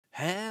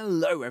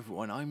Hello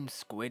everyone, I'm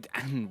Squid,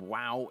 and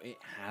wow, it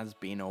has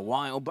been a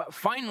while, but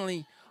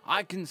finally,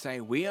 I can say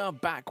we are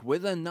back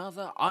with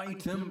another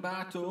item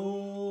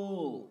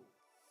battle!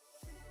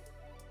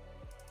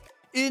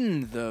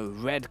 In the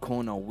red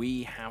corner,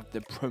 we have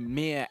the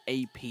premier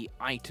AP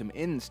item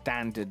in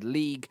Standard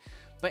League,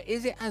 but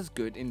is it as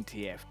good in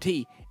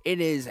TFT? It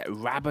is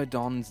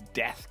Rabadons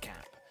Death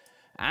Cap.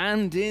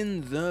 And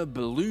in the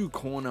blue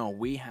corner,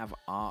 we have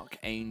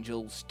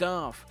Archangel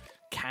Staff.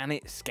 Can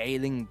its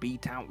scaling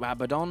beat out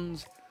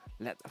Rabadons?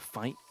 Let the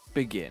fight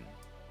begin.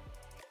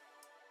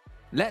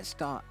 Let's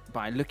start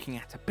by looking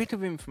at a bit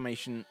of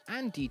information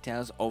and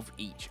details of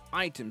each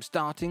item,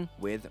 starting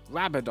with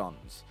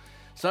Rabadons.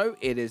 So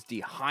it is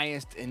the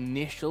highest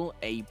initial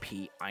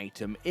AP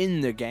item in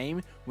the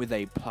game with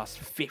a plus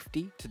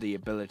 50 to the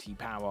ability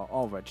power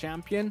of a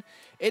champion.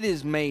 It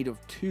is made of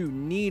 2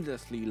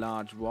 needlessly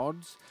large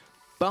rods,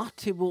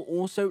 but it will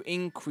also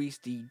increase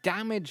the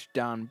damage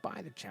done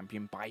by the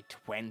champion by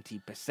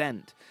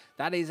 20%.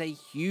 That is a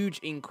huge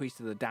increase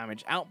to the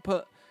damage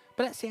output,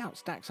 but let's see how it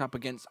stacks up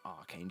against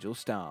Archangel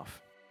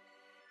Staff.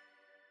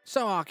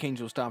 So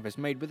Archangel Staff is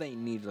made with a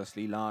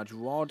needlessly large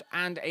rod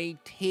and a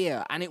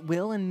tier, and it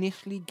will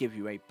initially give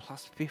you a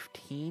plus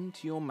 15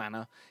 to your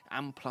mana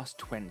and plus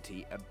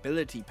 20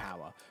 ability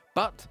power,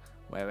 but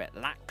where it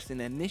lacks in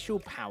initial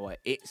power,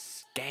 it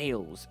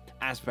scales,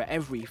 as for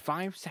every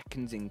 5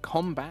 seconds in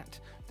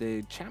combat,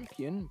 the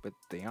champion with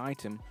the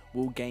item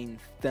will gain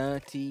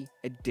 30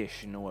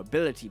 additional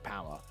ability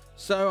power.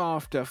 So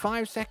after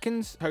 5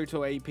 seconds,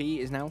 total AP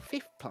is now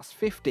plus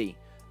 50.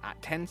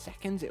 At 10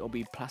 seconds, it will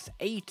be plus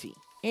 80.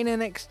 In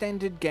an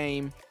extended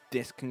game,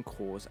 this can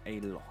cause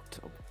a lot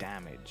of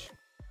damage.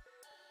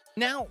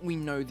 Now we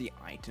know the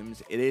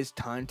items, it is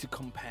time to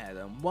compare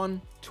them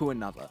one to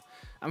another.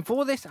 And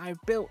for this,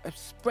 I've built a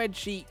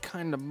spreadsheet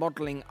kind of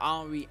modeling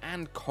Ari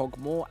and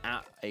Cogmore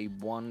at a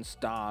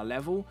 1-star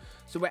level,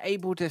 so we're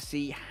able to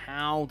see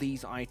how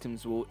these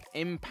items will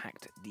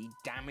impact the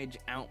damage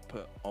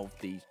output of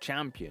these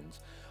champions.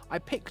 I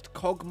picked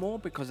Cogmore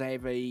because they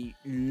have a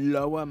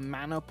lower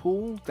mana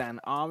pool than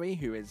Ari,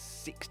 who is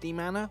 60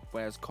 mana,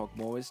 whereas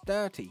Cogmore is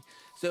 30.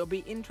 So it'll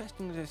be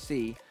interesting to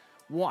see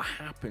what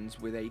happens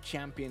with a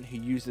champion who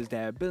uses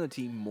their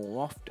ability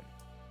more often.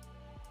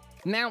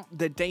 Now,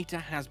 the data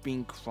has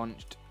been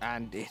crunched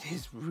and it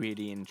is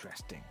really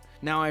interesting.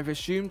 Now, I've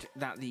assumed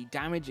that the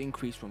damage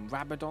increase from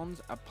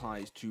Rabadons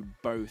applies to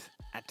both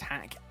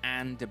attack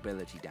and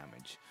ability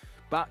damage,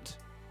 but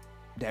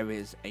there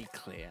is a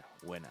clear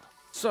winner.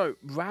 So,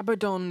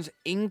 Rabadons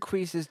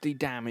increases the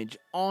damage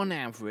on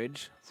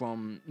average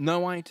from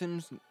no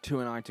items to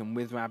an item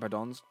with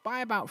Rabadons by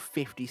about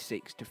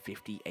 56 to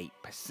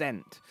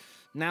 58%.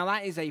 Now,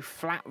 that is a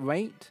flat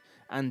rate,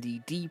 and the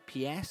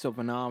DPS of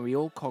an Ari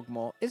or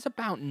Cogmore is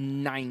about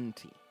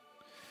 90.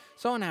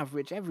 So on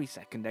average, every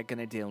second they're going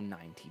to deal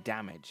 90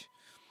 damage.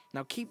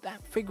 Now keep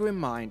that figure in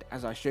mind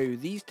as I show you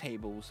these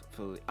tables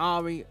for the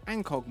Ari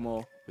and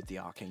Cogmore with the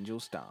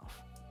Archangel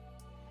Staff.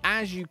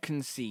 As you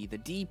can see, the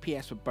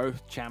DPS for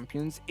both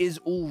champions is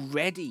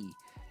already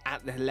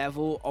at the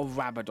level of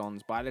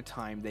Rabadons by the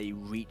time they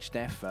reach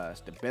their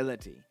first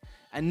ability.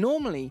 And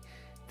normally,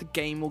 the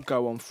game will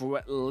go on for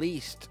at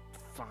least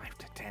 5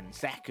 to 10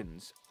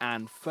 seconds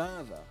and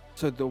further.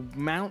 So the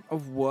amount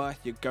of worth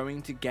you're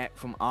going to get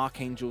from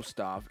Archangel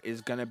Staff is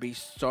going to be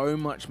so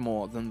much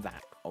more than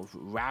that of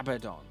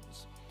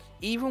Rabadons.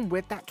 Even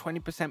with that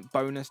 20%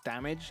 bonus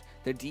damage,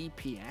 the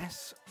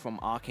DPS from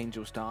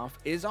Archangel Staff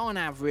is on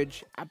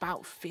average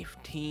about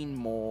 15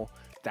 more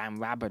than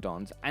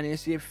Rabadons, and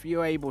if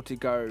you're able to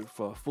go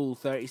for a full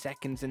 30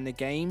 seconds in the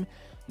game,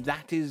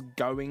 that is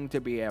going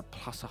to be a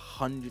plus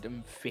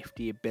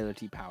 150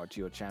 ability power to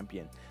your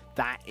champion.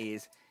 That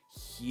is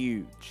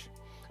huge.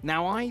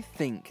 Now, I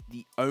think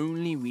the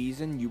only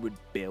reason you would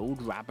build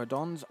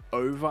Rabadons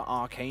over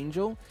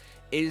Archangel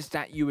is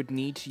that you would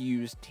need to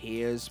use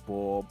tiers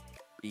for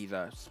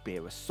either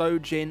Spear of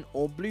Sojin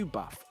or blue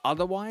buff.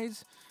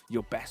 Otherwise,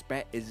 your best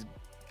bet is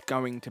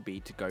going to be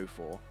to go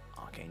for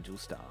Archangel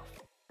Staff.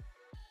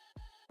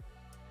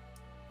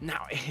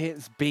 Now,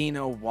 it's been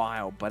a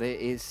while, but it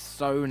is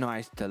so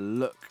nice to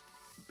look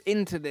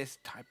into this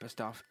type of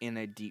stuff in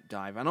a deep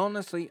dive. And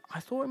honestly, I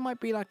thought it might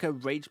be like a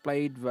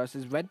Rageblade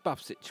versus Red Buff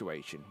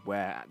situation,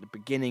 where at the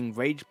beginning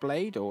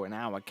Rageblade, or in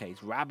our case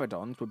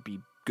Rabadons, would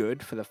be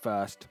good for the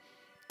first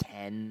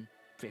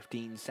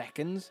 10-15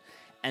 seconds,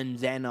 and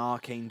then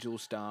Archangel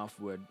Staff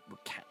would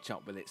catch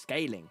up with its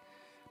scaling.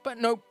 But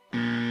nope,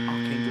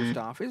 Archangel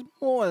Staff is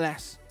more or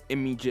less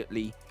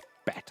immediately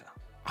better.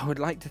 I would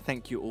like to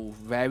thank you all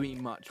very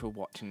much for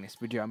watching this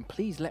video, and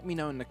please let me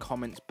know in the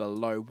comments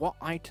below what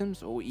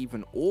items or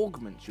even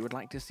augments you would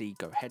like to see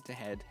go head to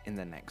head in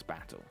the next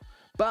battle.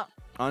 But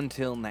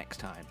until next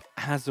time,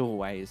 as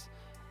always,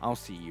 I'll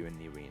see you in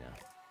the arena.